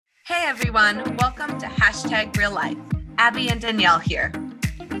Hey everyone, welcome to Hashtag Real Life. Abbie and Daniélle here.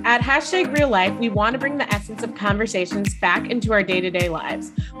 At Hashtag Real Life, we want to bring the essence of conversations back into our day-to-day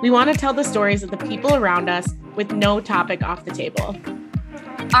lives. We want to tell the stories of the people around us with no topic off the table.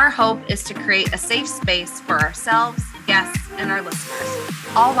 Our hope is to create a safe space for ourselves, guests, and our listeners,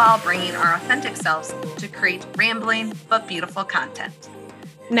 all while bringing our authentic selves to create rambling but beautiful content.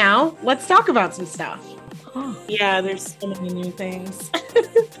 Now, let's talk about some stuff. Yeah, there's so many new things.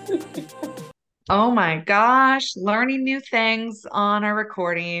 Oh my gosh, learning new things on our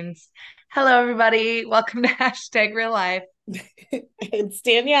recordings. Hello, everybody. Welcome to Hashtag Real Life. It's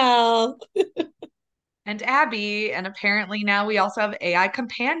Daniélle. And Abbie. And apparently now we also have AI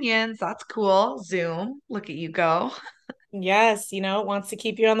companions. That's cool. Zoom. Look at you go. Yes, it wants to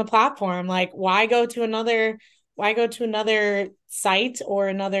keep you on the platform. Like, why go to another site or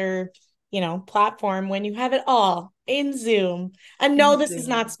another, platform when you have it all in Zoom? And no, In this is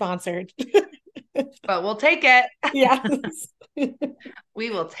not Zoom. sponsored. But we'll take it. Yeah. We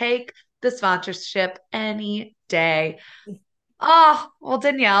will take the sponsorship any day. Oh, well,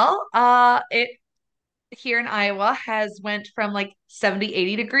 Daniélle, it here in Iowa has went from like 70,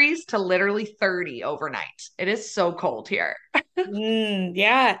 80 degrees to literally 30 overnight. It is so cold here.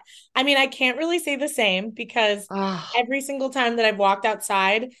 Yeah. I mean, I can't really say the same because Oh, every single time that I've walked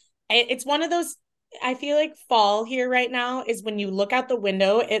outside, it's one of those. I feel like fall here right now is when you look out the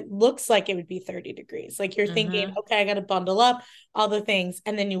window, it looks like it would be 30 degrees. Like you're thinking, hmm okay, I got to bundle up all the things.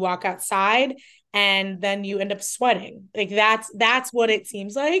 And then you walk outside and then you end up sweating. Like that's what it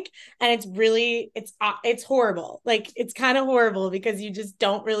seems like. And it's horrible. Like it's kind of horrible because you just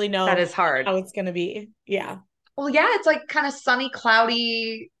don't really that know is hard. how it's going to be. Yeah. Well, yeah, it's like kind of sunny,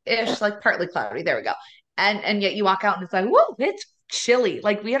 cloudy-ish, like partly cloudy. There we go. And yet you walk out and it's like, whoa, it's chilly.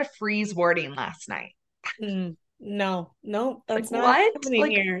 Like we had a freeze warning last night. No, no, Like that's not what? happening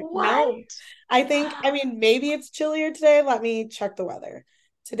Like here. what? No, I mean, maybe it's chillier today. Let me check the weather.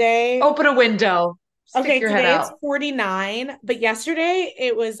 Today, Open a window, stick okay, your head today it's out. 49, but yesterday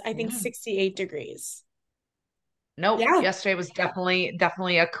it was, I think, Mm. 68 degrees. Nope. Yeah. Yesterday was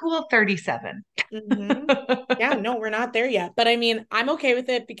definitely a cool 37. hmm Yeah, no, we're not there yet. But I mean, I'm okay with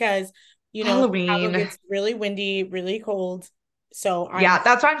it because, Chicago Halloween. gets really windy, really cold. So I'm, Yeah,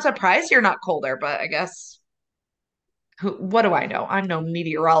 that's why I'm surprised you're not colder, but I guess what do I know? I'm no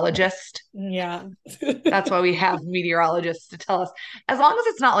meteorologist. yeah. That's why we have meteorologists to tell us. As long as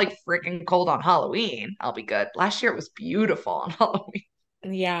it's not like freaking cold on Halloween, I'll be good. Last year it was beautiful on Halloween.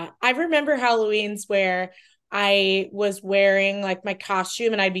 Yeah, I remember Halloween's where I was wearing like my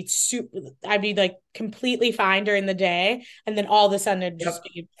costume and I'd be like completely fine during the day. And then all of a sudden it'd just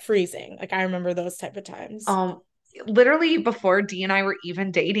Yep. be freezing. Like I remember those type of times. Um, Literally before Dee and I were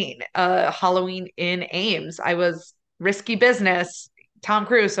even dating, Halloween in Ames, I was risky business, Tom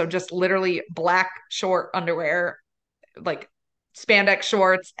Cruise, so just literally black short underwear, like spandex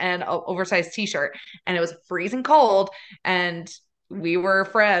shorts and a oversized t-shirt, and it was freezing cold, and we were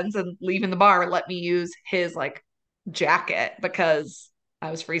friends, and leaving the bar let me use his like jacket because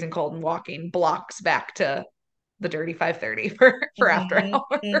I was freezing cold and walking blocks back to the dirty 5:30 for after hmm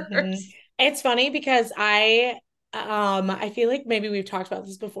hmm hours. It's funny because I feel like maybe we've talked about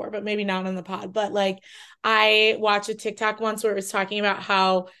this before, but maybe not on the pod. But like I watched a TikTok once where it was talking about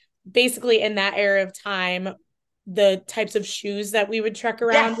how basically in that era of time, the types of shoes that we would trek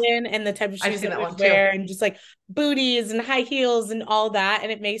around Yes, in and the type of I've shoes seen that that we one would too. wear and just like booties and high heels and all that.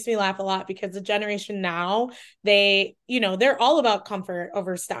 And it makes me laugh a lot because the generation now, they're all about comfort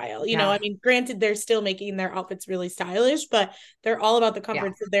over style. I Yeah, mean, granted, they're still making their outfits really stylish, but they're all about the yeah.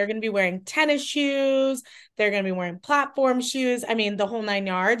 comfort. So they're going to be wearing tennis shoes, they're going to be wearing platform shoes. I mean, the whole nine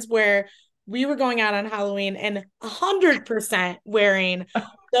yards, where we were going out on Halloween and 100% wearing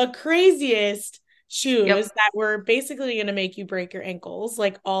the craziest shoes Yep. that were basically going to make you break your ankles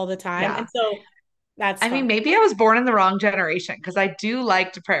like all the time. Yeah. And so that's I mean, fun. maybe I was born in the wrong generation because I do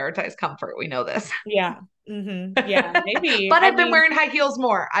like to prioritize comfort. We know this. Yeah. Yeah. Maybe. But I I've been mean, wearing high heels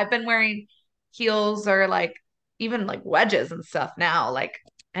more. I've been wearing heels or like even like wedges and stuff now, like,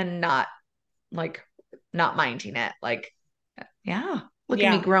 and like not minding it. Like, yeah, look at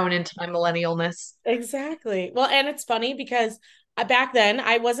me yeah, growing into my millennialness. exactly. Well, and it's funny because back then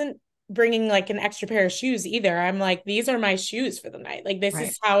I wasn't bringing like an extra pair of shoes either. I'm like, these are my shoes for the night. Like, Right.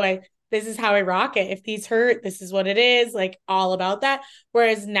 this is how I rock it. If these hurt, this is what it is. Like, all about that.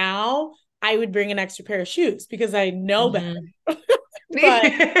 Whereas now I would bring an extra pair of shoes because I know better. Mm-hmm.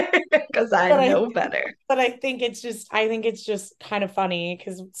 But Because I but I know better. but I think it's just kind of funny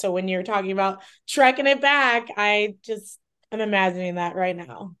because so when you're talking about trekking it back, I'm imagining that right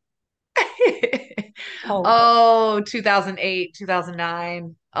now. Oh, Oh, 2008,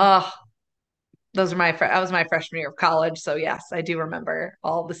 2009. Oh, that was my freshman year of college. So yes, I do remember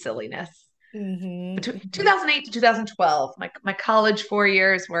all the silliness. Between mm-hmm. 2008 to 2012, my college 4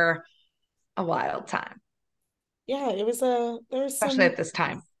 years were a wild time, Yeah, there was especially some, at this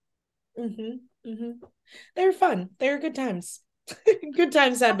time. mm-hmm, mm-hmm. They were fun. They were good times. Good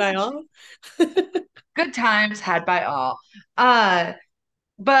times So had by much all. good times had by all. Uh,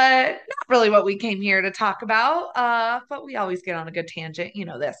 but not really what we came here to talk about. But we always get on a good tangent, you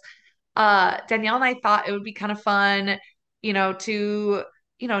know this. Danielle and I thought it would be kind of fun, to,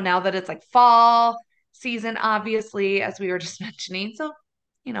 now that it's like fall season, obviously, as we were just mentioning. So,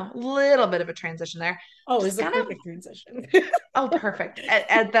 a little bit of a transition there. Oh, it's Just a kind of, perfect transition. oh, perfect.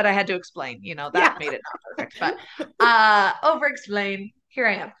 That I had to explain, that Yeah. made it not perfect, but over explain. Here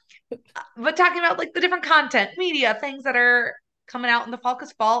I am. But talking about like the different content, media, things that are coming out in the fall,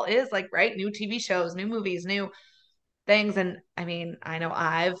 because fall is like, right, new TV shows, new movies, new things. And I mean, I know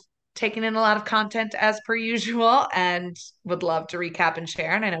I've taken in a lot of content as per usual and would love to recap and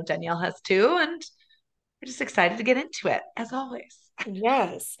share. And I know Danielle has too. And we're just excited to get into it as always.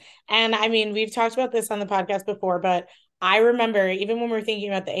 Yes. And I mean, we've talked about this on the podcast before, but I remember even when we are thinking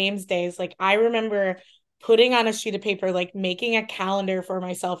about the Ames days, like I remember putting on a sheet of paper, like making a calendar for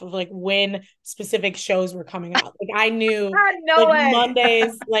myself of like when specific shows were coming out. Like I knew No like way.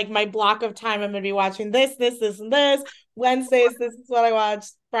 Mondays, like my block of time, I'm gonna be watching this, and this. Wednesdays, this is what I watch.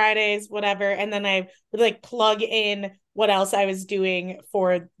 Fridays, whatever. And then I would like plug in what else I was doing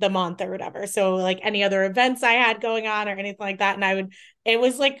for the month or whatever. So like any other events I had going on or anything like that. And it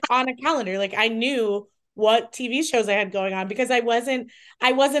was like on a calendar. Like I knew what TV shows I had going on because I wasn't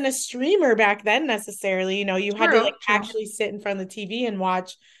a streamer back then necessarily. You know, you had to True, like true. actually sit in front of the TV and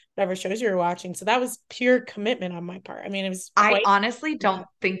watch whatever shows you were watching. So that was pure commitment on my part. I mean, it was I quite honestly don't yeah.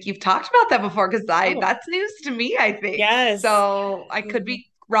 think you've talked about that before because I Oh, that's news to me, I think. yes. So I could Mm-hmm. be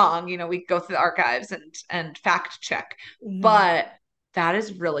wrong. We go through the archives and fact check. Mm-hmm. But that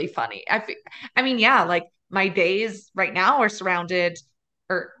is really funny. I mean, yeah, like my days right now are surrounded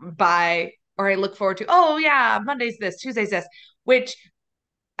or I look forward to, oh yeah, Monday's this, Tuesday's this, which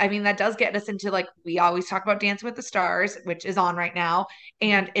I mean, that does get us into like, we always talk about Dancing with the Stars, which is on right now.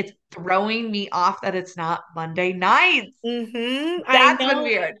 And it's throwing me off that it's not Monday nights. Mm-hmm. I That's been know.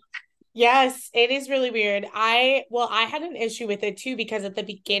 weird. Yes, it is really weird. I had an issue with it too because at the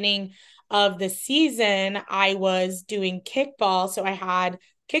beginning of the season, I was doing kickball. So I had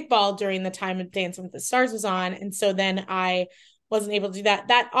kickball during the time of Dancing with the Stars was on. And so then I wasn't able to do that.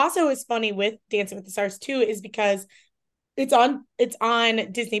 That also is funny with Dancing with the Stars too, is because it's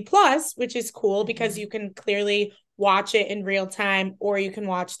on Disney Plus, which is cool because Mhm. you can clearly watch it in real time or you can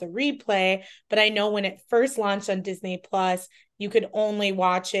watch the replay. But I know when it first launched on Disney Plus, you could only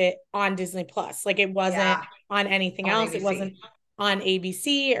watch it on Disney Plus. Like it wasn't Yeah, on anything on else. It ABC. wasn't on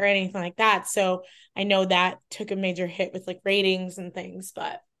ABC or anything like that. So I know that took a major hit with like ratings and things,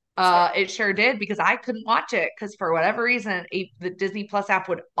 but so It sure did because I couldn't watch it because for whatever reason, the Disney Plus app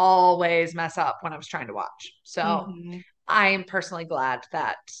would always mess up when I was trying to watch. So mhm. I am personally glad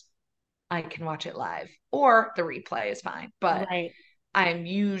that I can watch it live or the replay is fine, but Right. I'm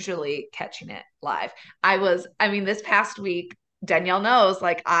usually catching it live. I mean, this past week, Danielle knows,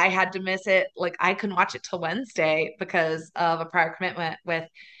 like, I had to miss it. Like, I couldn't watch it till Wednesday because of a prior commitment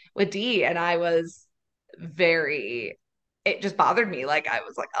with D, and it just bothered me. Like, I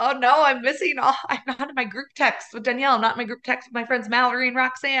was like, oh no, I'm missing all. I'm not in my group text with Danielle, not in my group text with my friends Mallory and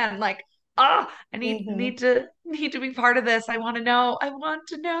Roxanne. Like, oh, I Mhm. need to be part of this. I want to know. I want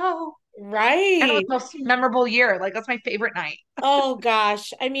to know. And it was Right. the most memorable year. Like, that's my favorite night. Oh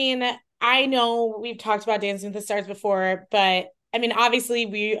gosh. I mean, I know we've talked about Dancing with the Stars before, but I mean, obviously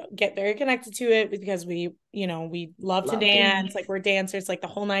we get very connected to it because we love to Love dance, like dance. we're dancers, like the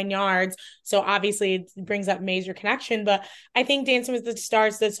whole nine yards. So obviously it brings up major connection. But I think Dancing with the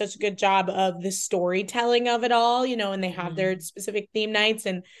Stars does such a good job of the storytelling of it all, and they have their Mhm. specific theme nights.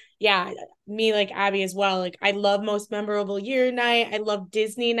 And yeah, me like Abbie as well. Like I love most memorable year night. I love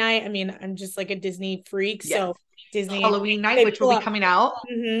Disney night. I mean, I'm just like a Disney freak. Yes. So Disney, Halloween night, they which will pull be up coming out.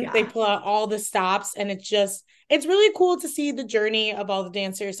 they Yeah. pull out all the stops and it's really cool to see the journey of all the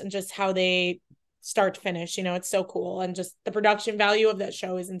dancers and just how they start to finish. It's so cool. And just the production value of that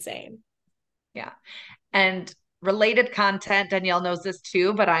show is insane. Yeah. And related content, Danielle knows this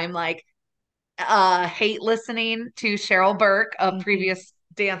too, but I'm like, hate listening to Cheryl Burke of Mm-hmm. previous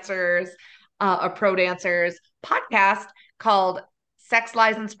dancers, of pro dancers podcast called Sex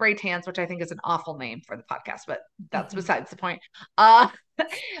Lies and Spray Tans, which I think is an awful name for the podcast, but that's Mm-hmm. besides the point. Uh,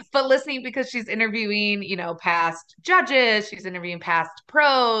 but listening because she's interviewing, past judges, she's interviewing past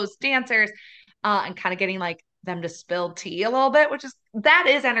pros, dancers, and kind of getting like them to spill tea a little bit, that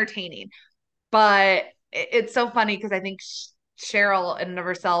is entertaining. But it's so funny because I think Cheryl in and of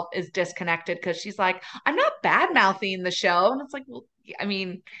herself is disconnected because she's like, I'm not bad mouthing the show. And it's like, well, I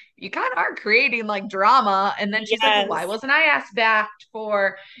mean, you kind of are creating like drama. And then she's like, well, why Yes. wasn't I asked back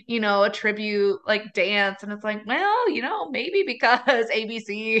for, a tribute like dance? And it's like, well, maybe because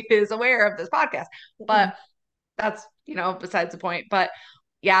ABC is aware of this podcast. But that's, besides the point. But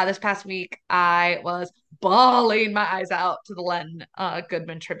yeah, this past week I was bawling my eyes out to the Len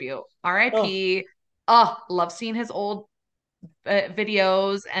Goodman tribute. Oh, RIP. Oh, love seeing his old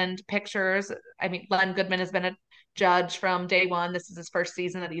videos and pictures. I mean, Len Goodman has been a judge from day one. This is his first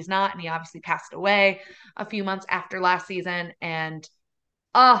season that he's not, and he obviously passed away a few months after last season. And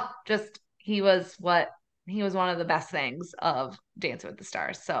just he was one of the best things of Dancing with the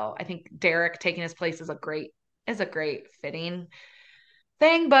Stars. So I think Derek taking his place is a great fitting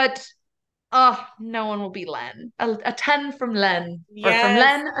thing, but no one will be Len. A 10 from Len, or from yes.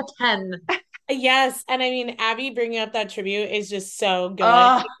 Len, a 10. Yes. And I mean, Abbie bringing up that tribute is just so good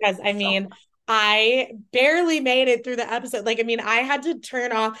Oh, because I so mean, I barely made it through the episode. Like, I mean, I had to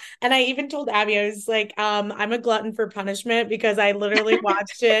turn off, and I even told Abbie, I was like, I'm a glutton for punishment because I literally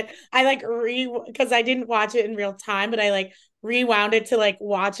watched it. I like because I didn't watch it in real time, but I like rewound it to like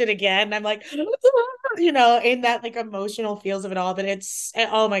watch it again. And I'm like, in that like emotional feels of it all. But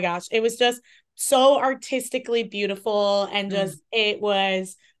oh my gosh, it was just so artistically beautiful, and mm. just it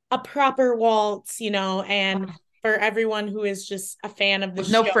was a proper waltz, and Oh, for everyone who is just a fan of the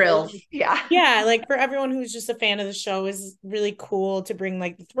with no show. frills. Yeah. Yeah, like for everyone who's just a fan of the show is really cool to bring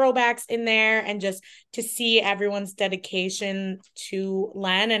like the throwbacks in there and just to see everyone's dedication to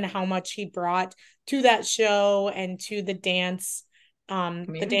Len and how much he brought to that show and to the Community, dance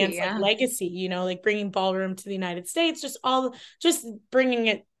like yeah. legacy, like bringing ballroom to the United States, just bringing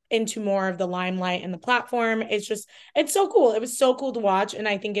it into more of the limelight and the platform. It's so cool. It was so cool to watch. And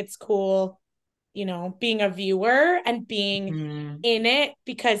I think it's cool, being a viewer and being Mm. in it,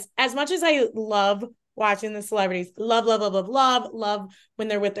 because as much as I love watching the celebrities, love when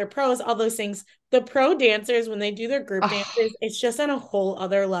they're with their pros, all those things, the pro dancers, when they do their group Oh. dances, it's just on a whole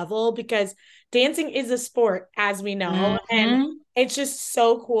other level because dancing is a sport, as we know. And Hmm. it's just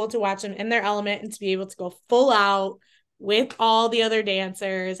so cool to watch them in their element and to be able to go full out with all the other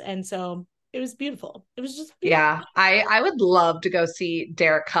dancers. And so it was beautiful. It was just beautiful. Yeah, I would love to go see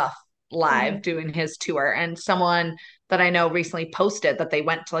Derek Huff live Mhm. doing his tour. And someone that I know recently posted that they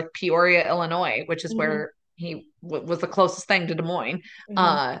went to like Peoria, Illinois, which is Mhm. where he was the closest thing to Des Moines. Mhm.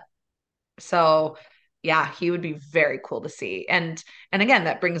 Uh, so yeah, he would be very cool to see. And again,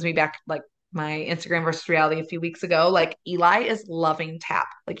 that brings me back like my Instagram versus reality a few weeks ago. Like Eli is loving tap.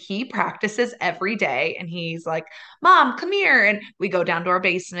 Like he practices every day and he's like, Mom, come here. And we go down to our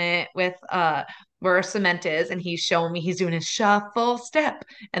basement with where our cement is, and he's showing me he's doing his shuffle step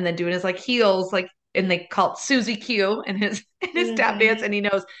and then doing his like heels, like, and they call it Susie Q in his in his tap dance, Mhm. and he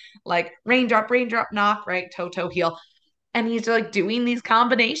knows like raindrop, knock, right, toe, heel, and he's like doing these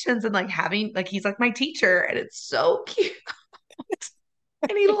combinations and like having like he's like my teacher, and it's so cute.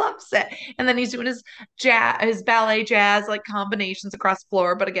 And he loves it. And then he's doing his ballet jazz like combinations across the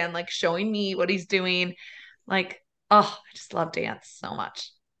floor, but again like showing me what he's doing. Like, oh, I just love dance so much.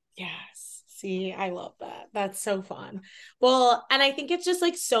 Yes. See, I love that. That's so fun. Well, and I think it's just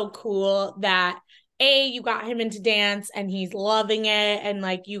like so cool that you got him into dance and he's loving it, and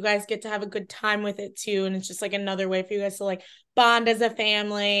like you guys get to have a good time with it too, and it's just like another way for you guys to like bond as a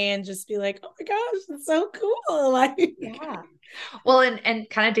family and just be like, "Oh my gosh, it's so cool." Like Yeah. Well, and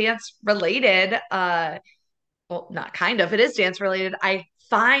kind of dance related, well, not kind of, it is dance related. I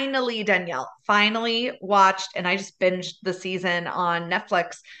finally, Danielle, finally watched, and I just binged the season on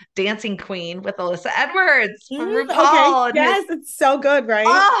Netflix, Dancing Queen with Alyssa Edwards from Okay. RuPaul and his, Yes, it's so good, right?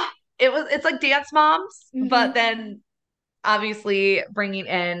 ah, it's like Dance Moms, but Mhm. then obviously bringing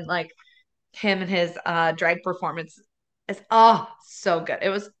in like him and his drag performance is, so good. It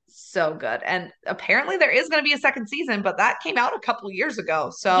was so good. And apparently there is going to be a second season, but that came out a couple of years ago.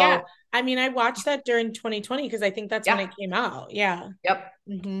 Yeah. So, I mean, I watched that during 2020 because I think that's when yeah. it came out. Yeah. Yep.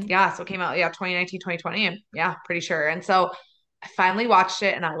 Hmm. Yeah, so it came out, yeah, 2019, 2020, and yeah, pretty sure. And so I finally watched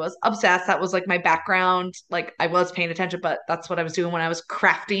it and I was obsessed. That was like my background. Like I was paying attention, but that's what I was doing when I was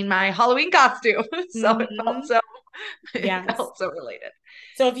crafting my Halloween costume. So it felt Hmm. so it Yes. felt so related.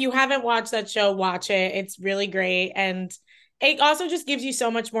 So if you haven't watched that show, watch it. It's really great. And it also just gives you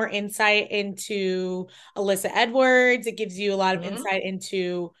so much more insight into Alyssa Edwards. It gives you a lot of Mhm. insight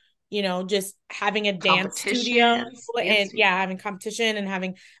into, just having a dance studio Competitions, dance and yeah, studio. having competition and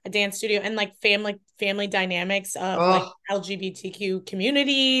having a dance studio and like family dynamics of like Oh, LGBTQ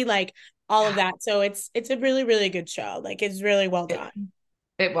community, like all of Yeah. that. So it's a really, really good show. Like it's really well It, done.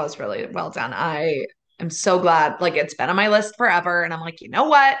 it was really well done. I am so glad. Like it's been on my list forever. And I'm like, you know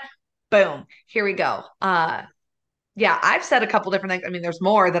what? Boom. Here we go. Yeah, I've said a couple different things. I mean, there's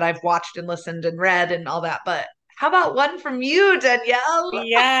more that I've watched and listened and read and all that, but how about one from you, Danielle?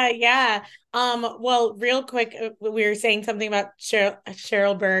 Yeah, yeah. Well, real quick, we were saying something about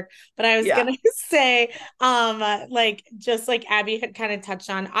Cheryl Burke, but I was Yeah. gonna say, like just like Abbie had kind of touched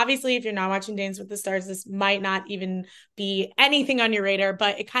on. Obviously, if you're not watching Dance with the Stars, this might not even be anything on your radar,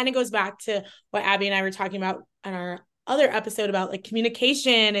 but it kind of goes back to what Abbie and I were talking about on our other episode about like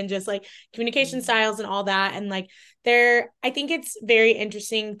communication and just like communication styles and all that. And like I think it's very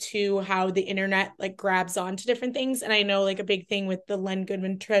interesting to how the internet like grabs onto different things. And I know like a big thing with the Len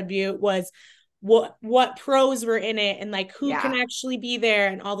Goodman tribute was what pros were in it and like who can Yeah. actually be there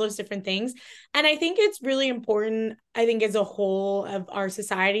and all those different things. And I think it's really important, I think as a whole of our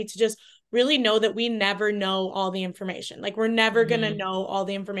society, to just really know that we never know all the information. Like we're never going to Hmm. know all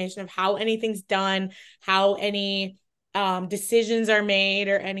the information of how anything's done, how any decisions are made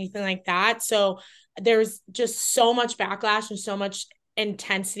or anything like that. So there's just so much backlash and so much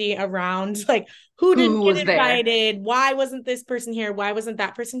intensity around like who didn't Who was get there? invited, why wasn't this person here, why wasn't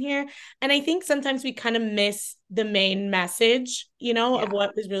that person here. And I think sometimes we kind of miss the main message, of Yeah.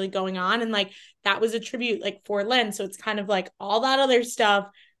 what was really going on. And like that was a tribute like for Len, so it's kind of like all that other stuff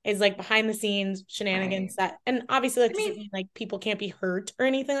is like behind the scenes shenanigans Right. that, and obviously that I doesn't mean, mean like people can't be hurt or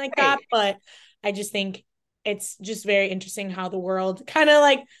anything like that, right. but I just think it's just very interesting how the world kind of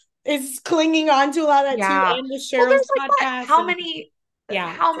like is clinging on to a lot of that too, Yeah. and with Well, there's Cheryl's like what? podcast. And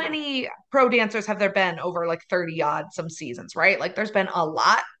yeah, How it's a lot. many pro dancers have there been over like 30 odd some seasons, right? Like there's been a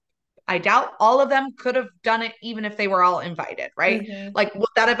lot. I doubt all of them could have done it even if they were all invited, right? Mm-hmm. Like, would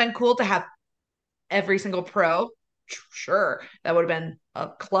that have been cool to have every single pro? Sure. That would have been a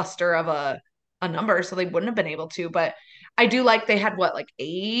cluster of a number, so they wouldn't have been able to. But I do like they had what, like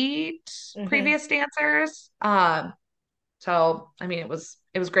eight Mm-hmm. previous dancers. So I mean it was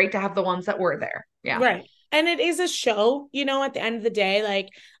great to have the ones that were there. Yeah. Right. And it is a show, at the end of the day. Like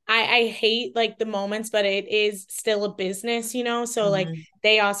I hate like the moments, but it is still a business. So like Mhm.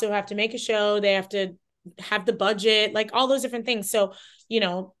 they also have to make a show, they have to have the budget, like all those different things. So,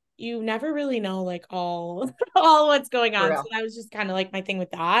 you never really know like all all what's going For on. So real. that was just kind of like my thing with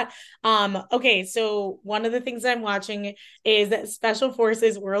that. Okay, so one of the things I'm watching is that Special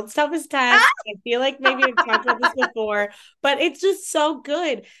Forces World's Toughest Test. I feel like maybe I've talked about this before, but it's just so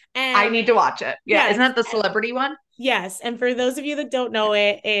good. I And need to watch it. Yeah. Isn't yes, that the celebrity one? yes. And for those of you that don't know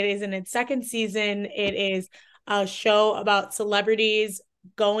it, it is in its second season. It is a show about celebrities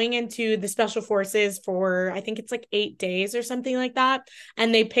going into the special forces for, I think it's like 8 days or something like that.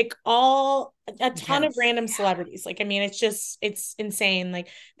 And they pick a ton of Intense. random celebrities. Like, I mean, it's insane. Like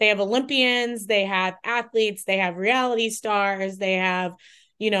they have Olympians, they have athletes, they have reality stars,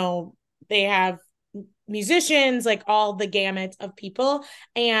 you know, they have musicians, like all the gamut of people.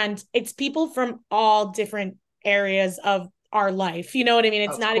 And it's people from all different areas of our life. You know what I mean?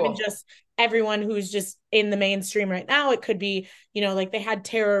 It's That's not even cool. just everyone who's just in the mainstream right now. It could be, like they had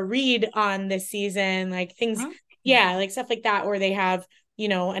Tara Reid on this season, like things, Huh? yeah, like stuff like that, where they have,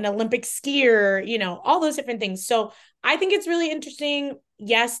 an Olympic skier, all those different things. So I think it's really interesting.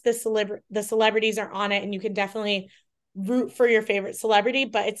 Yes, the celebrities are on it, and you can definitely root for your favorite celebrity,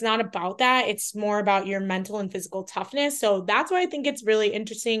 but it's not about that. It's more about your mental and physical toughness. So that's why I think it's really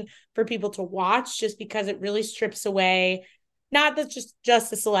interesting for people to watch, just because it really strips away, not that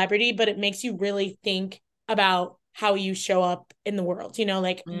just a celebrity, but it makes you really think about how you show up in the world,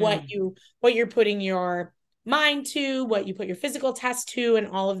 like Mm, what you're putting your mind to, what you put your physical test to, and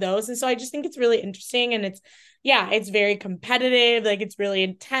all of those. And so I just think it's really interesting, and it's very competitive, like it's really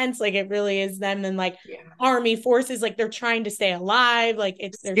intense, like it really is them and like yeah. army forces, like they're trying to stay alive, like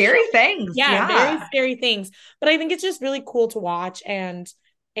they're so, Scary things. yeah, very Yeah. scary things. But I think it's just really cool to watch, and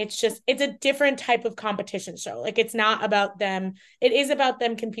it's a different type of competition show. Like it's not about them, it is about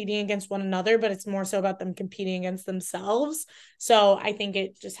them competing against one another, but it's more so about them competing against themselves. So I think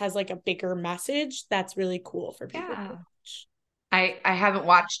it just has like a bigger message that's really cool for people to Yeah. watch. I haven't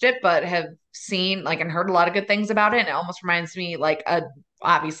watched it, but have seen like and heard a lot of good things about it. And it almost reminds me like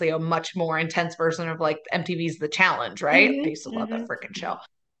obviously a much more intense version of like MTV's The Challenge, right? I used to Mm-hmm, love that mm-hmm, freaking show.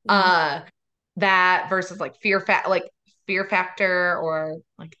 mm-hmm. Uh that versus like Fear Factor or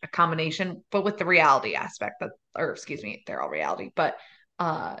like a combination, but with the reality aspect that or excuse me, they're all reality, but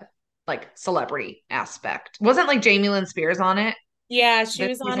uh like celebrity aspect. Wasn't like Jamie Lynn Spears on it Yeah, she this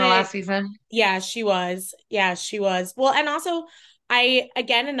was on season or it. last season? Yeah, she was. Yeah, she was. Well, and also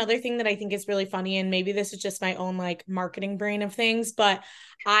again, another thing that I think is really funny, and maybe this is just my own like marketing brain of things, but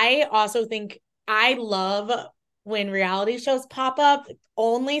I also think I love when reality shows pop up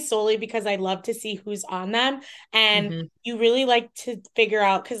only solely because I love to see who's on them. And Hmm. you really like to figure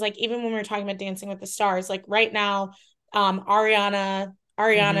out, because like even when we are talking about Dancing with the Stars, like right now,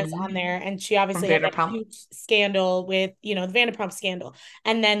 Ariana's Hmm. on there, and she From obviously had that Vanderpump huge scandal with, the Vanderpump scandal.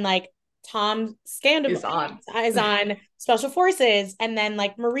 And then like Tom is Scandal on. is on Special Forces, and then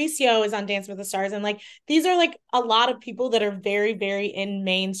like Mauricio is on Dance with the Stars, and like these are like a lot of people that are very, very in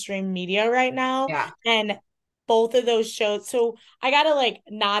mainstream media right now, Yeah. and both of those shows. So I gotta like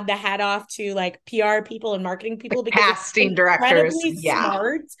nod the hat off to like PR people and marketing The people because it's casting directors. incredibly Yeah.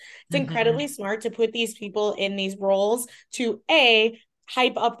 smart. It's Hmm. incredibly smart to put these people in these roles to A,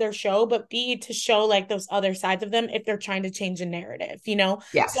 hype up their show, but B, to show like those other sides of them if they're trying to change a narrative, you know?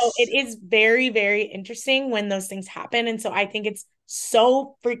 So it Yes. is very, very interesting when those things happen. And so I think it's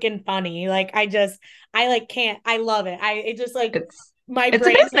so freaking funny. Like I like can't, I love it. It just like It's my it's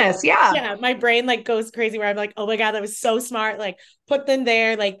a brain, like, business. Yeah. yeah, my brain like goes crazy where I'm like, oh my God, that was so smart. Like put them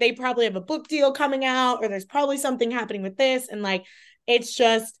there. Like they probably have a book deal coming out, or there's probably something happening with this. And like, it's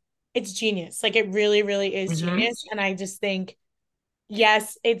just, it's genius. Like it really, really is Hmm. genius. And I just think,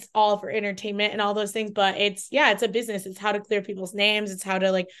 yes, it's all for entertainment and all those things, but it's, yeah, it's a business. It's how to clear people's names. It's how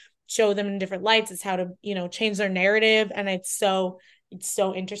to like show them in different lights. It's how to, change their narrative. And it's so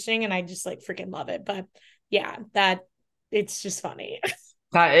interesting. And I just like freaking love it. But yeah, it's just funny.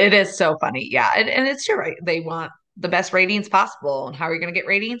 It is so funny. Yeah. And it's true, right? They want the best ratings possible. And how are you going to get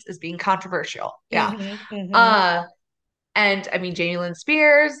ratings is being controversial. Yeah. Mm-hmm, mm-hmm, Uh, and I mean, Jamie Lynn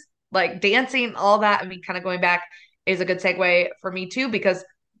Spears, like dancing, all that. I mean, kind of going back is a good segue for me too, because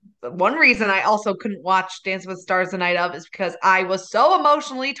one reason I also couldn't watch Dance with the Stars the night of is because I was so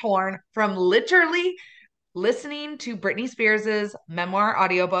emotionally torn from literally listening to Britney Spears's memoir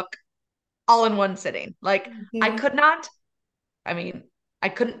audiobook all in one sitting. Like I mm-hmm, could not, I mean, I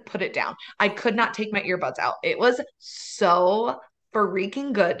couldn't put it down. I could not take my earbuds out. It was so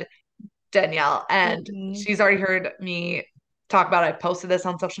freaking good, Danielle. And mm-hmm. she's already heard me talk about it. I posted this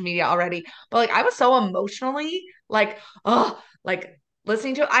on social media already. But like I was so emotionally like, oh, like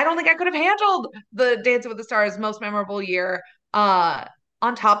listening to it. I don't think I could have handled the Dancing with the Stars most memorable year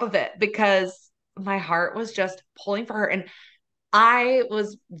on top of it because my heart was just pulling for her. And I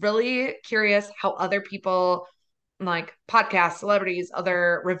was really curious how other people like podcasts, celebrities,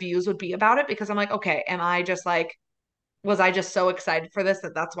 other reviews would be about it because I'm like, okay, am I just like, was I just so excited for this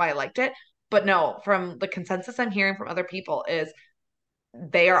that that's why I liked it? But no, from the consensus I'm hearing from other people is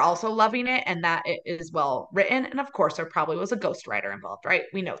they are also loving it and that it is well written. And of course, there probably was a ghostwriter involved, right?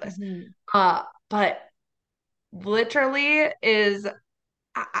 We know this. Mm-hmm. But literally is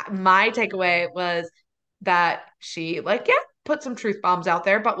my takeaway was that she like yeah put some truth bombs out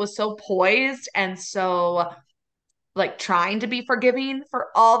there, but was so poised and so like trying to be forgiving for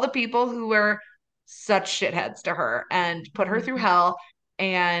all the people who were such shitheads to her and put her through Mm-hmm. hell.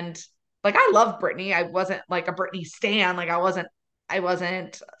 And like I love Britney. I wasn't like a Britney stan. Like I wasn't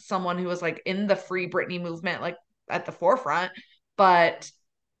someone who was like in the free Britney movement like at the forefront. But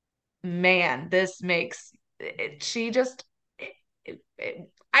man, this makes it, she just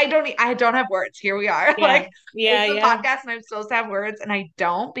I don't have words. Here we are. Yeah, Like yeah, it's a yeah. podcast and I'm supposed to have words and I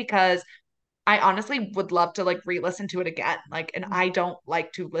don't because I honestly would love to like re-listen to it again. Like, and I don't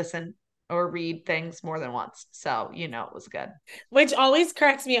like to listen or read things more than once. So, it was good. Which always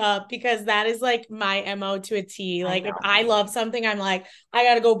cracks me up because that is like my MO to a T. I Like if I know. love something, I'm like, I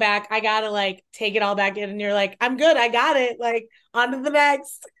gotta go back. I gotta like take it all back in. And you're like, I'm good. I got it. Like on to the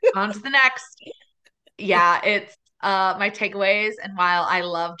next. On to the next. Yeah, it's my takeaways. And while I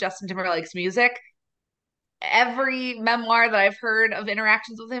love Justin Timberlake's music, every memoir that I've heard of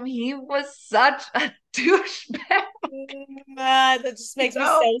interactions with him, he was such a douchebag. That just makes me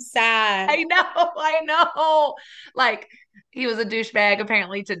so So sad. I know. Like he was a douchebag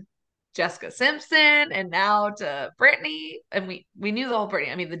apparently to Jessica Simpson and now to Brittany. And we knew the whole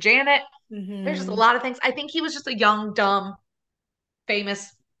Brittany. I mean, the Janet. There's just a Mm-hmm. lot of things. I think he was just a young, dumb,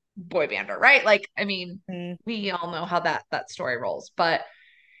 famous boy bander, right? Like, I mean, we all know how that story rolls. But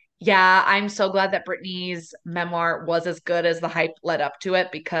yeah, I'm so glad that Brittany's memoir was as good as the hype led up to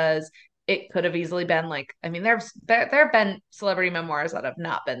it because it could have easily been like, I mean, there have been celebrity memoirs that have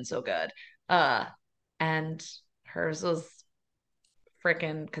not been so good. Uh, and hers was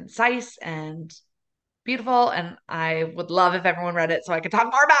freaking concise and beautiful. And I would love if everyone read it so I could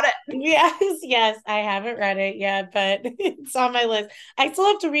talk more about it. Yes, yes. I haven't read it yet, but it's on my list. I still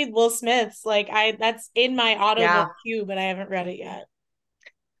have to read Will Smith's. Like that's in my Yeah. Audible queue, but I haven't read it yet.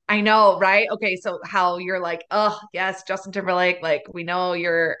 I know, right? Okay, so how you're like, oh yes, Justin Timberlake, like we know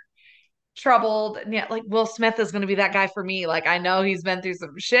you're troubled. And yet, like Will Smith is gonna be that guy for me. Like I know he's been through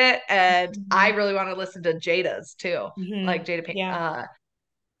some shit, and I Mhm. really want to listen to Jada's too. Like Jada Pink. Yeah.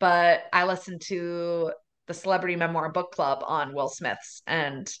 But I listened to the Celebrity Memoir Book Club on Will Smith's,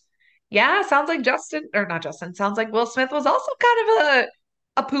 and yeah, sounds like Justin or not Justin, sounds like Will Smith was also kind of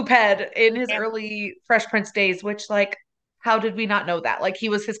a poop head in his Yeah. early Fresh Prince days, which like how did we not know that? Like he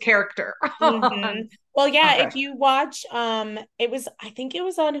was his character Hmm. Well, on yeah, if Fresh. you watch, it was, I think it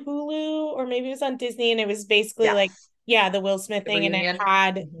was on Hulu or maybe it was on Disney, and it was basically like, Yes. yeah, the Will Smith The thing, and it reunion.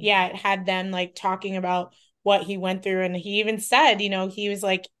 had, Mhm. yeah, it had them like talking about what he went through, and he even said, he was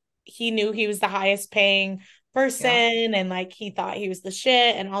like, he knew he was the highest paying person, Yeah. and like he thought he was the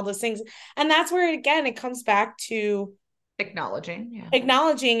shit, and all those things, and that's where again it comes back to Acknowledging. Yeah.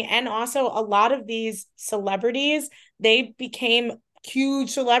 acknowledging, and also a lot of these celebrities, they became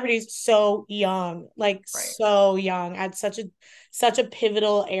huge celebrities so young, like Right. so young, at such a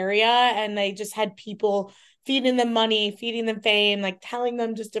pivotal area, and they just had people feeding them money, feeding them fame, like telling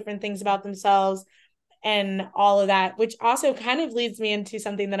them just different things about themselves and all of that, which also kind of leads me into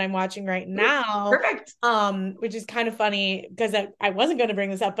something that I'm watching right Ooh, now, perfect. which is kind of funny because I wasn't going to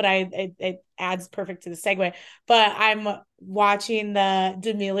bring this up, but it adds perfect to the segue. But I'm watching the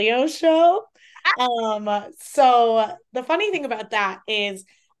D'Amelio show. So the funny thing about that is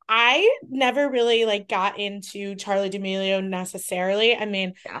I never really like got into Charlie D'Amelio necessarily. I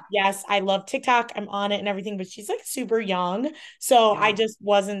mean, Yeah. yes, I love TikTok. I'm on it and everything, but she's like super young. So I Yeah. just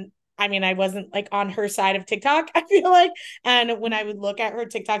wasn't, I mean, I wasn't like on her side of TikTok, I feel like. And when I would look at her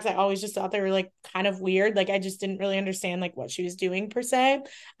TikToks, I always just thought they were like kind of weird. Like I just didn't really understand like what she was doing per se.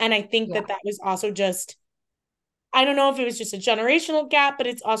 And I think Yeah. that that was also just, I don't know if it was just a generational gap, but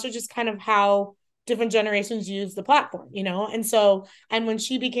it's also just kind of how different generations use the platform, you know? And so, and when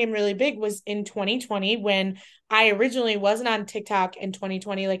she became really big was in 2020 when I originally wasn't on TikTok in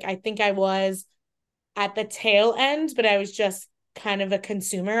 2020. Like I think I was at the tail end, but I was just kind of a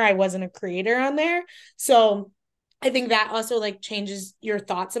consumer. I wasn't a creator on there. So I think that also like changes your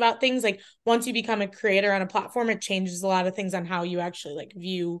thoughts about things. Like once you become a creator on a platform, it changes a lot of things on how you actually like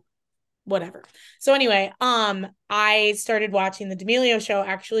view whatever. So anyway, I started watching the D'Amelio show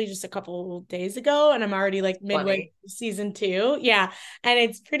actually just a couple days ago, and I'm already like midway Funny. season 2. Yeah. And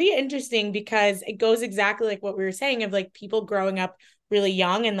it's pretty interesting because it goes exactly like what we were saying of like people growing up really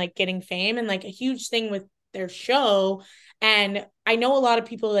young and like getting fame, and like a huge thing with their show. And I know a lot of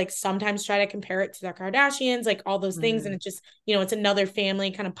people like sometimes try to compare it to the Kardashians, like all those things. And Mm. it's just, it's another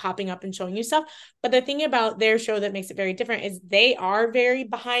family kind of popping up and showing you stuff. But the thing about their show that makes it very different is they are very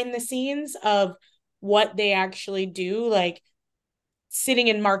behind the scenes of what they actually do, like sitting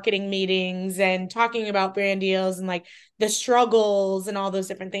in marketing meetings and talking about brand deals and like the struggles and all those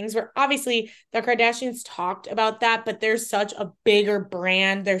different things. Where obviously the Kardashians talked about that, but they're such a bigger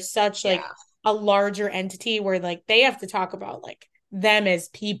brand. They're such like Yeah. a larger entity where like they have to talk about like them as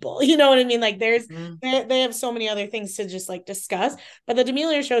people. You know what I mean? Like Mm. they have so many other things to just like discuss. But the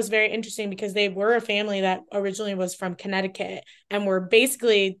D'Amelio show is very interesting because they were a family that originally was from Connecticut and were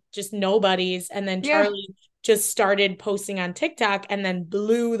basically just nobodies. And then Yeah. Charlie just started posting on TikTok and then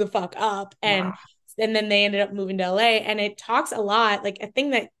blew the fuck up. Yeah. And then they ended up moving to LA. And it talks a lot, like a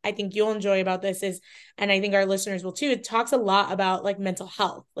thing that I think you'll enjoy about this is, and I think our listeners will too, it talks a lot about like mental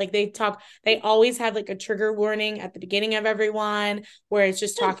health. Like they always have like a trigger warning at the beginning of everyone where it's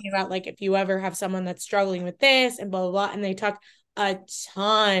just talking about like if you ever have someone that's struggling with this and blah blah blah. And they talk a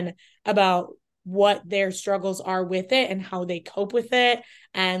ton about what their struggles are with it and how they cope with it,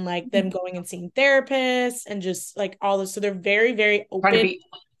 and like them going and seeing therapists and just like all this. So they're very, very Trying to open. be,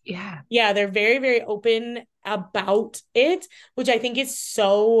 yeah, Yeah, they're very, very open about it, which I think is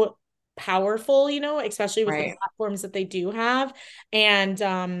so powerful, especially with the right. platforms that they do have. And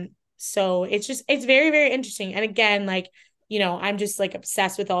so it's very, very interesting. And again, like, I'm just like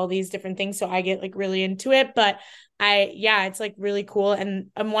obsessed with all these different things. So I get like really into it. But yeah, it's like really cool. And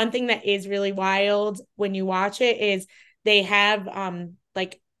one thing that is really wild when you watch it is they have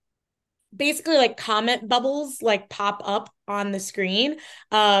like basically like comment bubbles like pop up on the screen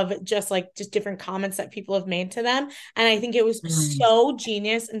of just different comments that people have made to them. And I think it was Mm. so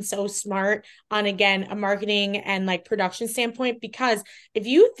genius and so smart on again a marketing and like production standpoint, because if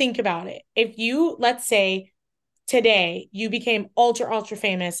you think about it, if you, let's say today you became ultra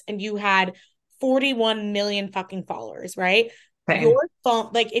famous and you had 41 million fucking followers, right? Same. Your phone,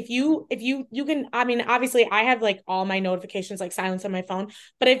 like if you can, I mean, obviously I have like all my notifications like silenced on my phone,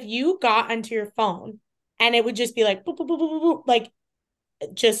 but if you got onto your phone and it would just be like boop, boop, boop, boop, boop, like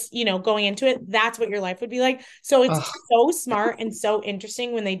just, going into it, that's what your life would be like. So it's Ugh, so smart and so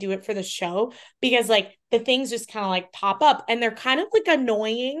interesting when they do it for the show, because like the things just kind of like pop up and they're kind of like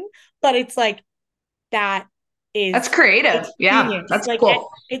annoying, but it's like that that's is creative. it's Yeah, genius. that's Like cool.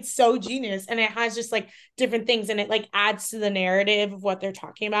 it's so genius, and it has just like different things, and it like adds to the narrative of what they're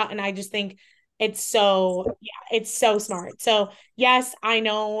talking about. And I just think it's so, yeah, it's so smart. So yes, I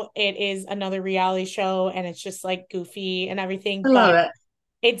know it is another reality show and it's just like goofy and I everything, but love it.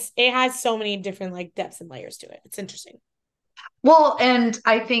 it has so many different like depths and layers to it. It's interesting. Well, and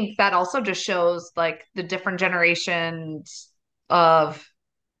I think that also just shows like the different generations of,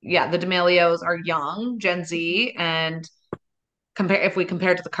 yeah, the D'Amelios are young, Gen Mhm. Z, and compare if we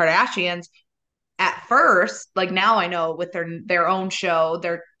compare to the Kardashians, at first, like now I know with their own show,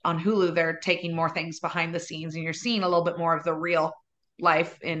 they're on Hulu, they're taking more things behind the scenes and you're seeing a little bit more of the real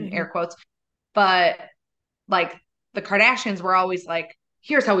life in air Mhm. quotes. But like the Kardashians were always like,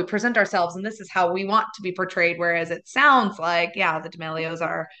 here's how we present ourselves and this is how we want to be portrayed. Whereas it sounds like, yeah, the D'Amelios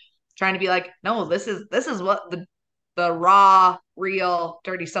are trying to be like, no, this is what the raw, real,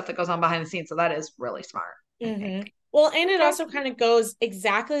 dirty stuff that goes on behind the scenes. So that is really smart, I think. Well, and it Okay. also kind of goes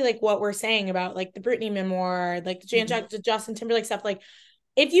exactly like what we're saying about like the Britney memoir, like the Mhm. Justin Timberlake stuff. Like,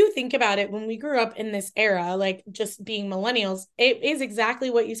 if you think about it, when we grew up in this era, like just being millennials, it is exactly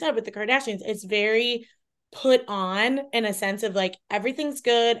what you said with the Kardashians. It's very put on in a sense of like everything's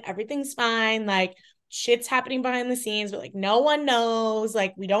good, everything's fine, like shit's happening behind the scenes, but like no one knows,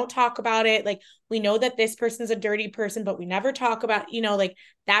 like we don't talk about it. Like we know that this person's a dirty person, but we never talk about, like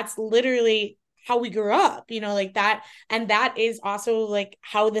that's literally how we grew up, like that. And that is also like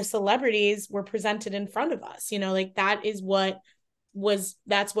how the celebrities were presented in front of us, like that is what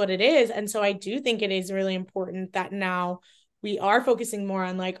that's what it is. And so I do think it is really important that now we are focusing more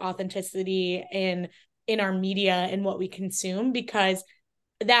on like authenticity in our media and what we consume, because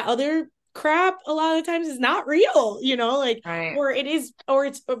that other crap a lot of times is not real, like, Right. or it is, or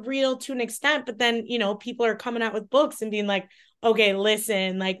it's real to an extent, but then, people are coming out with books and being like, okay,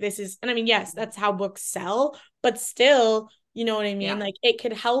 listen, like this is, and I mean, yes, that's how books sell, but still, you know what I mean? Yeah. Like it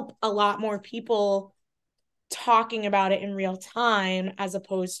could help a lot more people talking about it in real time, as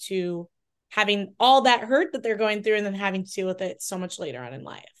opposed to having all that hurt that they're going through and then having to deal with it so much later on in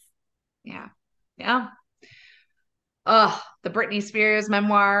life. Yeah. Yeah. The Britney Spears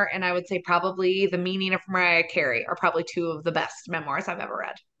memoir, and I would say probably The Meaning of Mariah Carey are probably two of the best memoirs I've ever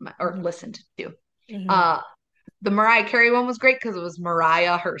read or Mm-hmm. listened to. Mm-hmm. Uh, the Mariah Carey one was great because it was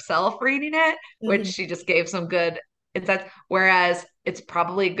Mariah herself reading it, which Mm-hmm. she just gave some good insights. Whereas it's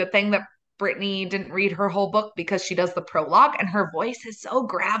probably a good thing that Britney didn't read her whole book because she does the prologue and her voice is so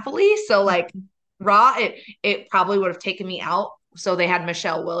gravelly. So like raw, it probably would have taken me out. So they had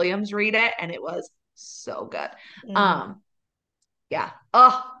Michelle Williams read it and it was so good. Mm-hmm. Um, yeah.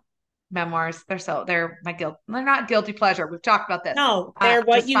 Oh, memoirs. They're my guilt. They're not guilty pleasure. We've talked about this. No, they're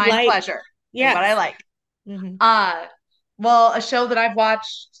what Just you find like. pleasure in what I Yes. like. Mm-hmm. Uh, well, a show that I've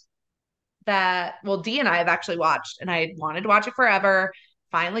watched that, well, Dee and I have actually watched, and I wanted to watch it forever.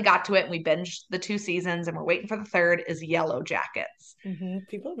 Finally got to it, and we binged the 2 seasons, and we're waiting for the third. Is Yellow Jackets? Mm-hmm.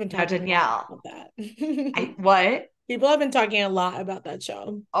 People have been Now, talking a lot Danielle, about that. I what? People have been talking a lot about that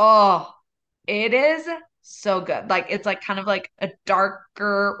show. Oh, it is so good. Like it's like kind of like a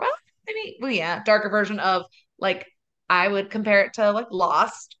darker, well, I mean, well, yeah, darker version of like I would compare it to like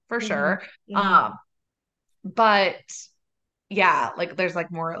Lost for Mm-hmm. sure. Mm-hmm. Um, but yeah, like there's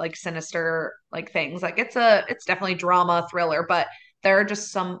like more like sinister like things. Like it's definitely drama thriller, but there are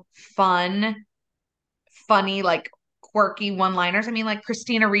just some funny, like quirky one-liners. I mean, like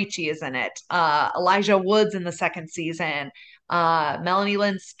Christina Ricci is in it. Elijah Wood's in the second season. Melanie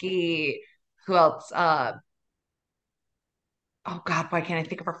Linsky. Who else? Oh God, why can't I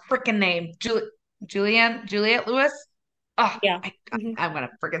think of her freaking name? Juliette Lewis. Oh, Yeah. I, Mm-hmm. I'm gonna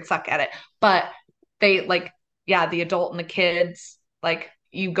freaking suck at it. But they like, yeah, the adult and the kids, like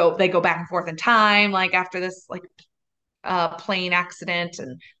they go back and forth in time, like after this like plane accident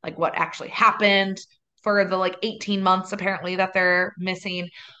and like what actually happened for the like 18 months apparently that they're missing.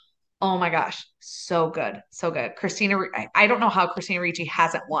 Oh my gosh, so good, so good. I don't know how Christina Ricci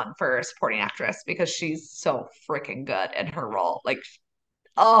hasn't won for supporting actress because she's so freaking good in her role. Like,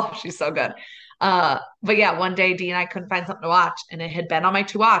 oh, she's so good. But yeah, one day Dee and I couldn't find something to watch, and it had been on my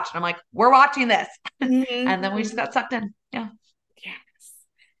to watch, and I'm like, we're watching this, and then we just Mm-hmm. got sucked in. Yeah, Yes.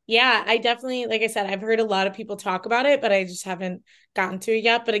 Yeah, I definitely, like I said, I've heard a lot of people talk about it, but I just haven't gotten to it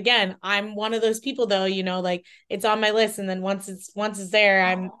yet. But again, I'm one of those people though, like it's on my list, and then once it's there,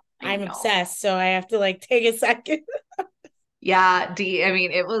 I'm oh, I I'm know. obsessed. So I have to like take a second. Yeah, Dee. I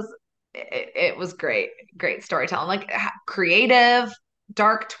mean, it was great, great storytelling, like creative,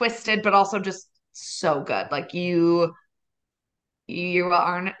 dark, twisted, but also just so good. Like you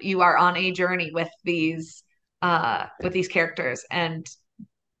are on a journey with these characters, and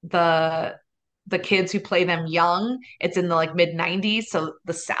the the kids who play them young, it's in the like mid 90s, so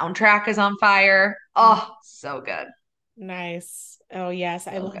the soundtrack is on fire. Oh, so good. Nice. Oh yes,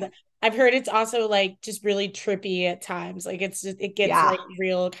 I So love that. good. I've heard it's also like just really trippy at times. Like it's just it gets Yeah, like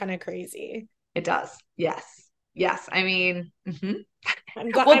real kind of crazy. it does. Yes. Yes. I mean,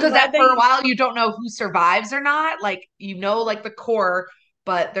 well, I'm because glad that that for a you while you don't know who survives or not. Like, like the core,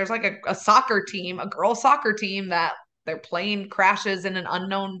 but there's like a soccer team, a girls soccer team that their plane crashes in an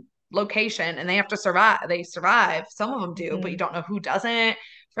unknown location and they have to survive. They survive. Some of them do, but you Mhm. don't know who doesn't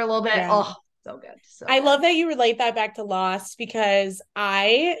for a little bit. Yeah. Oh, so good. So I good. love that you relate that back to Lost because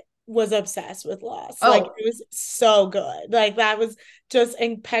I was obsessed with Lost. Like Oh, it was so good. Like that was just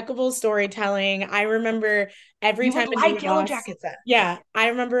impeccable storytelling. I remember every you time would a new like Yellow Lost, Jackets then. Yeah. yeah, I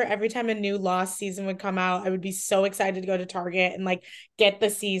remember every time a new Lost season would come out, I would be so excited to go to Target and like get the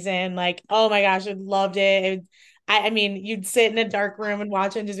season. Like, oh my gosh, I loved it. I mean, you'd sit in a dark room and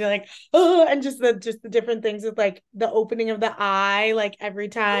watch it and just be like, oh, and just the different things with like the opening of the eye, like every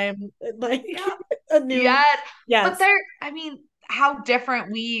time, like Yeah. a new, Yes. But yes, I mean, how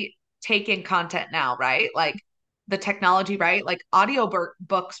different we take in content now, right? Like the technology, right? Like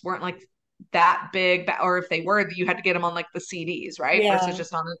books weren't like that big, or if they were, you had to get them on like the CDs, right? Versus yeah,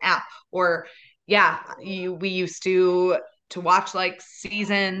 just on an app. Or yeah, we used to watch like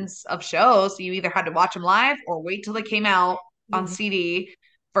seasons of shows. You either had to watch them live or wait till they came out on mhm, CD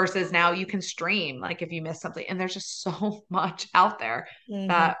versus now you can stream like if you miss something. And there's just so much out there mhm.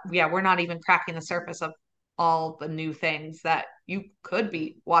 that yeah, we're not even cracking the surface of all the new things that you could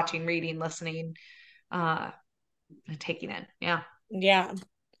be watching, reading, listening, uh, and taking in. Yeah. Yeah.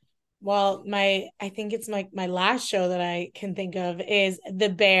 Well, I think it's my last show that I can think of is The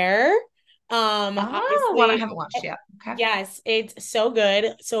Bear. Oh, one I Obviously, haven't watched yet. Okay. yes, it's so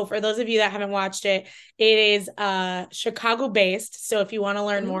good. So for those of you that haven't watched it, it is Chicago based. So if you want to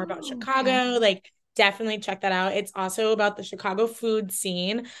learn more about Ooh, okay. Chicago, like definitely check that out. It's also about the Chicago food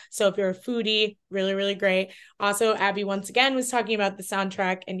scene. So if you're a foodie, really, really great. Also, Abbie once again was talking about the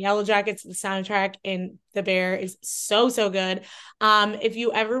soundtrack and Yellow Jackets. The soundtrack in The Bear is so, so good. If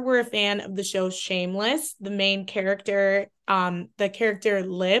you ever were a fan of the show Shameless, the main character, the character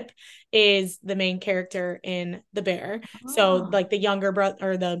Lip is the main character in The Bear. So Oh, like the younger brother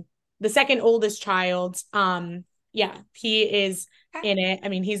or the second oldest child, yeah, he is okay. in it. I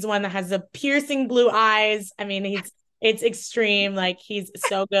mean, he's the one that has the piercing blue eyes. I mean, it's extreme. Like he's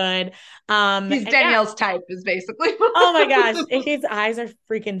so good. He's And yeah, Danielle's type is basically. oh my gosh, his eyes are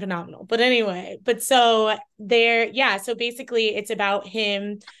freaking phenomenal. But anyway, but so there, yeah, so basically it's about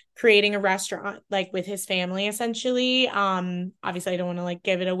him creating a restaurant like with his family essentially. Obviously I don't want to like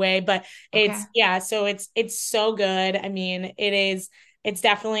give it away, but Okay. it's yeah, so it's so good. I mean, it's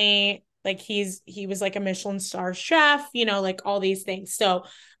definitely like he was like a Michelin star chef, like all these things. So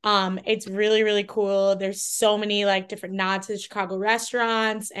it's really, really cool. There's so many like different nods to Chicago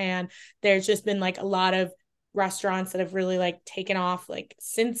restaurants, and there's just been like a lot of restaurants that have really like taken off like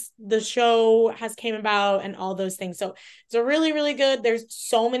since the show has came about and all those things. So it's a really, really good. There's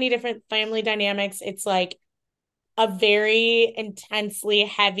so many different family dynamics. It's like a very intensely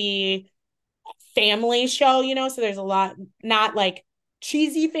heavy family show, so there's a lot, not like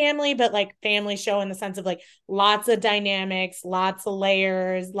cheesy family, but like family show in the sense of like lots of dynamics, lots of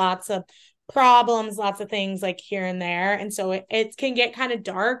layers, lots of problems, lots of things like here and there. And so it can get kind of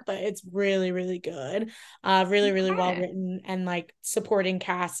dark, but it's really, really good. Really, really well Okay. written, and like supporting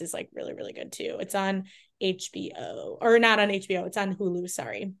cast is like really, really good too. It's on HBO, or not on HBO, it's on Hulu,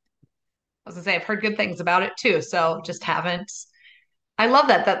 sorry. I was gonna say I've heard good things about it too, so just haven't. I love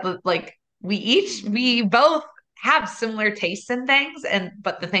that like we both have similar tastes in things, and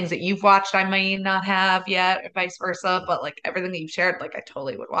but the things that you've watched I may not have yet, or vice versa. But like everything that you've shared, like I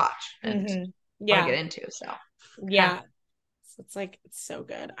totally would watch and Mm-hmm. want to Yeah. get into. So okay. Yeah. So it's like it's so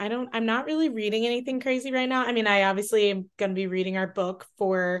good. I'm not really reading anything crazy right now. I mean, I obviously am gonna be reading our book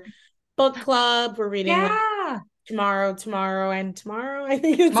for book club. We're reading like Yeah. tomorrow, and tomorrow. I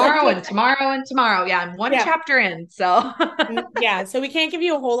think it's like Tomorrow and tomorrow and tomorrow. Yeah, I'm one yeah. chapter in. So Yeah. So we can't give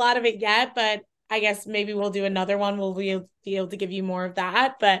you a whole lot of it yet, but I guess maybe we'll do another one. We'll be able to give you more of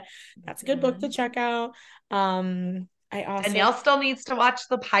that. But that's a good book to Mhm. check out. I also Danielle still needs to watch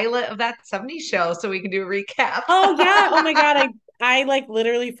the pilot of that '70s show so we can do a recap. oh yeah. Oh my God. I like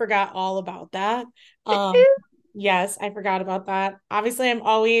literally forgot all about that. Um, yes, I forgot about that. Obviously, I'm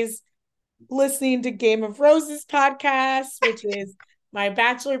always listening to Game of Roses podcast, which is my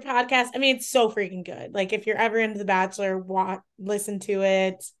Bachelor podcast. I mean, it's so freaking good. Like if you're ever into The Bachelor, listen to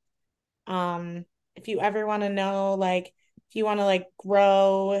it. If you ever want to know, like, if you want to like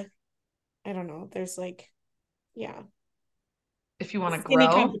grow, I don't know, there's like, yeah, If you want to skinny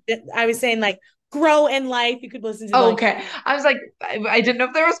grow. confident. I was saying like grow in life. You could listen to Oh, like, okay. I was like, I didn't know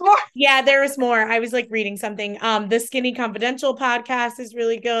if there was more. yeah, there was more. I was like reading something. The Skinny Confidential podcast is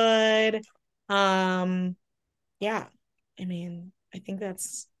really good. Um, yeah, I mean, I think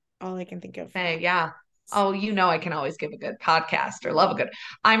that's all I can think of for Hey, that. yeah. Oh, I can always give a good podcast or love a good.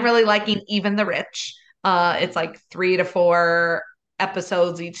 I'm really liking Even the Rich. It's like 3 to 4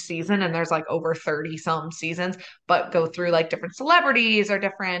 episodes each season, and there's like over 30 some seasons, but go through like different celebrities or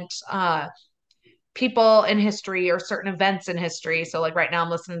different people in history or certain events in history. So like right now I'm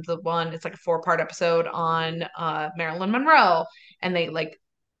listening to the one, it's like a 4 part episode on Marilyn Monroe, and they like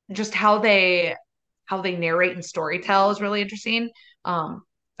just how they narrate and storytell is really interesting. Um,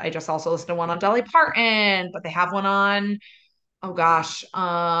 I just also listened to one on Dolly Parton, but they have one on, oh gosh,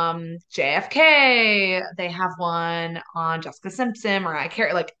 JFK. They have one on Jessica Simpson, or I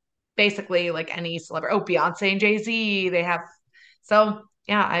care like basically like any celebrity. Oh, Beyonce and Jay-Z. They have so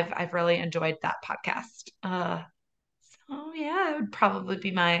yeah, I've really enjoyed that podcast. So yeah, it would probably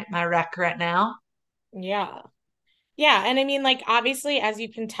be my rec right now. Yeah. Yeah. And I mean, like, obviously, as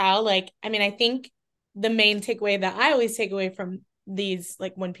you can tell, like, I mean, I think the main takeaway that I always take away from these,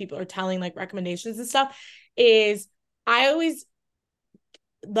 like, when people are telling like recommendations and stuff, is I always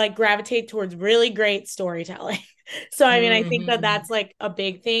like gravitate towards really great storytelling. So I mean, I think that Hmm. that's like a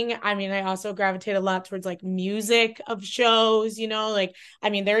big thing. I mean, I also gravitate a lot towards like music of shows, like I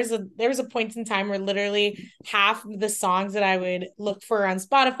mean, there was a point in time where literally half of the songs that I would look for on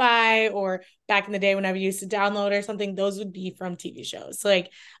Spotify or back in the day when I used to download or something, those would be from TV shows. So like,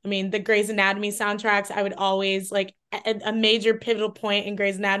 I mean, the Grey's Anatomy soundtracks, I would always like a major pivotal point in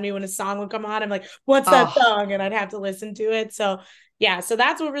Grey's Anatomy when a song would come on, I'm like, what's that Oh, song? And I'd have to listen to it. So yeah, so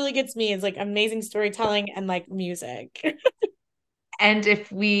that's what really gets me is like amazing storytelling and like music. and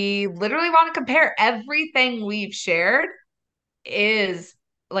if we literally want to compare everything we've shared is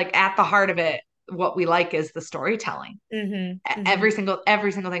like at the heart of it, what we like is the storytelling. Mm-hmm. Every single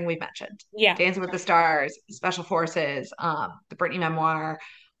thing we've mentioned. Yeah. Dancing with the Stars, Special Forces, the Britney memoir,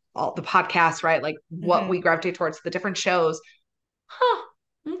 all the podcasts, right? Like what Mm-hmm. we gravitate towards, the different shows. Huh.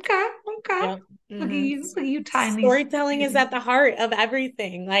 Okay. Okay. Yep. Look at Mm-hmm. you. Look at you tying these. Storytelling is at the heart of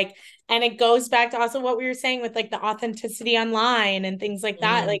everything. Like, and it goes back to also what we were saying with like the authenticity online and things like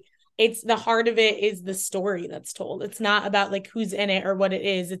that. Mm, Like, it's the heart of it is the story that's told. It's not about like who's in it or what it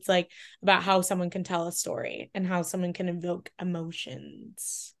is. It's like about how someone can tell a story and how someone can evoke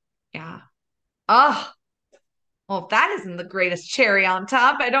emotions. yeah. Oh, well, if that isn't the greatest cherry on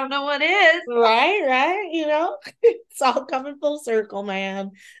top, I don't know what is. Right, right. It's all coming full circle,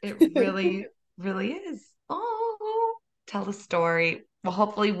 man. It really, really is. Oh, tell the story. Well,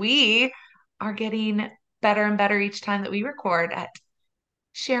 hopefully we are getting better and better each time that we record at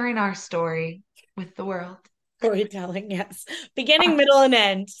sharing our story with the world. Storytelling, yes. Beginning, middle, and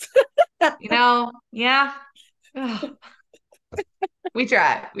end. Yeah. Ugh, we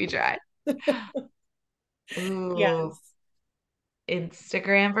try. We try. Ooh, Yes.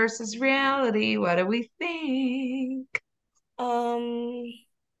 Instagram versus reality. What do we think? Um,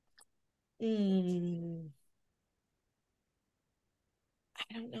 hmm,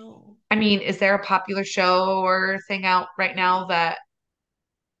 I don't know. I mean, is there a popular show or thing out right now that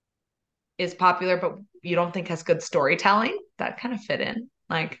is popular, but you don't think has good storytelling? That kind of fit in.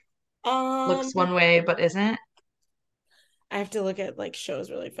 Like, Um, looks one way, but isn't. I have to look at like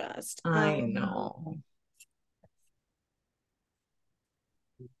shows really fast. I know.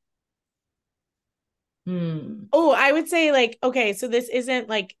 Hmm. Oh, I would say like, okay, so this isn't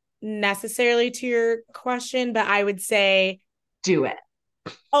like necessarily to your question, but I would say Do it.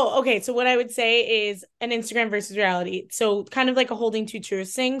 oh, okay. So what I would say is an Instagram versus reality. So kind of like a holding two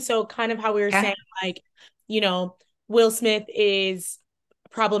truths thing. So kind of how we were Okay. saying, like, you know, Will Smith is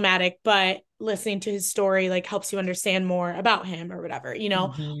problematic, but listening to his story like helps you understand more about him or whatever.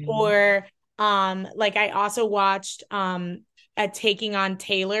 Mhm. Or like I also watched a Taking on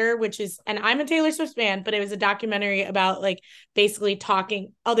Taylor, which is and I'm a Taylor Swift fan, but it was a documentary about like basically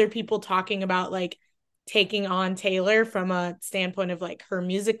talking other people talking about taking on Taylor from a standpoint of like her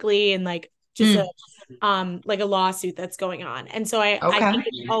musically and like just a Mm. like a lawsuit that's going on. And so I Okay. think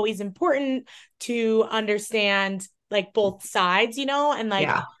it's always important to understand like both sides, and like,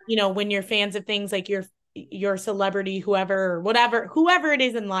 Yeah. when you're fans of things like your celebrity, whoever or whatever, whoever it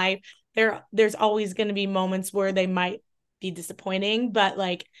is in life, there's always going to be moments where they might be disappointing, but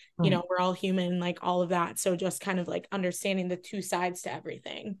like, you Mm. know, we're all human, like all of that. So just kind of like understanding the two sides to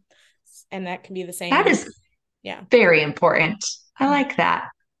everything. And that can be the same That with, is yeah. very important. I like that.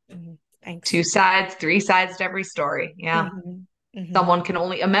 Mm-hmm. Thanks. Two sides, three sides to every story. Yeah. Mm-hmm. Mm-hmm. Someone can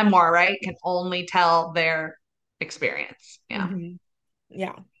only, a memoir, right? Can only tell their experience. Yeah. Mm-hmm.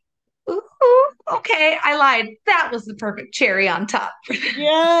 Yeah. Ooh, okay. I lied. That was the perfect cherry on top.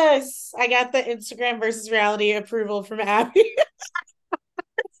 Yes. I got the Instagram versus reality approval from Abbie.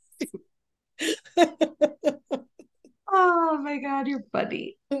 Oh my God, you're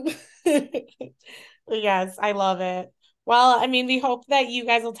funny. Yes, I love it. Well, I mean, we hope that you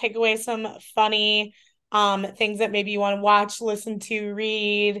guys will take away some funny things that maybe you want to watch, listen to,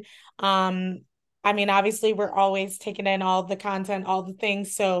 read. Um, I mean, obviously we're always taking in all the content, all the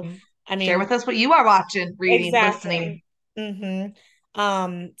things. So, I Share mean, with us what you are watching, reading, exactly. listening.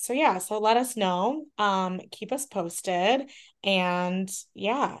 Mm-hmm. So yeah, so let us know. Keep us posted. And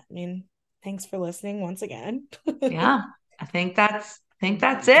yeah, I mean, thanks for listening once again. Yeah, I think that's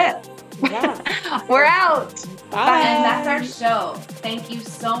it. Yeah. We're out. And that's our Bye. show. Thank you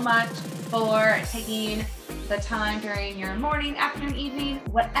so much for taking the time during your morning, afternoon, evening,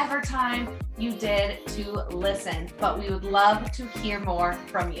 whatever time you did to listen. But we would love to hear more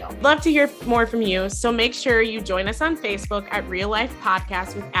from you. Love to hear more from you. So make sure you join us on Facebook at Real Life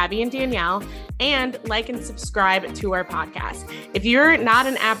Podcast with Abbie and Danielle, and like and subscribe to our podcast. If you're not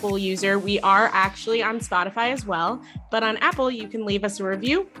an Apple user, we are actually on Spotify as well. But on Apple, you can leave us a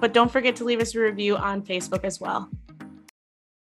review. But don't forget to leave us a review on Facebook as well.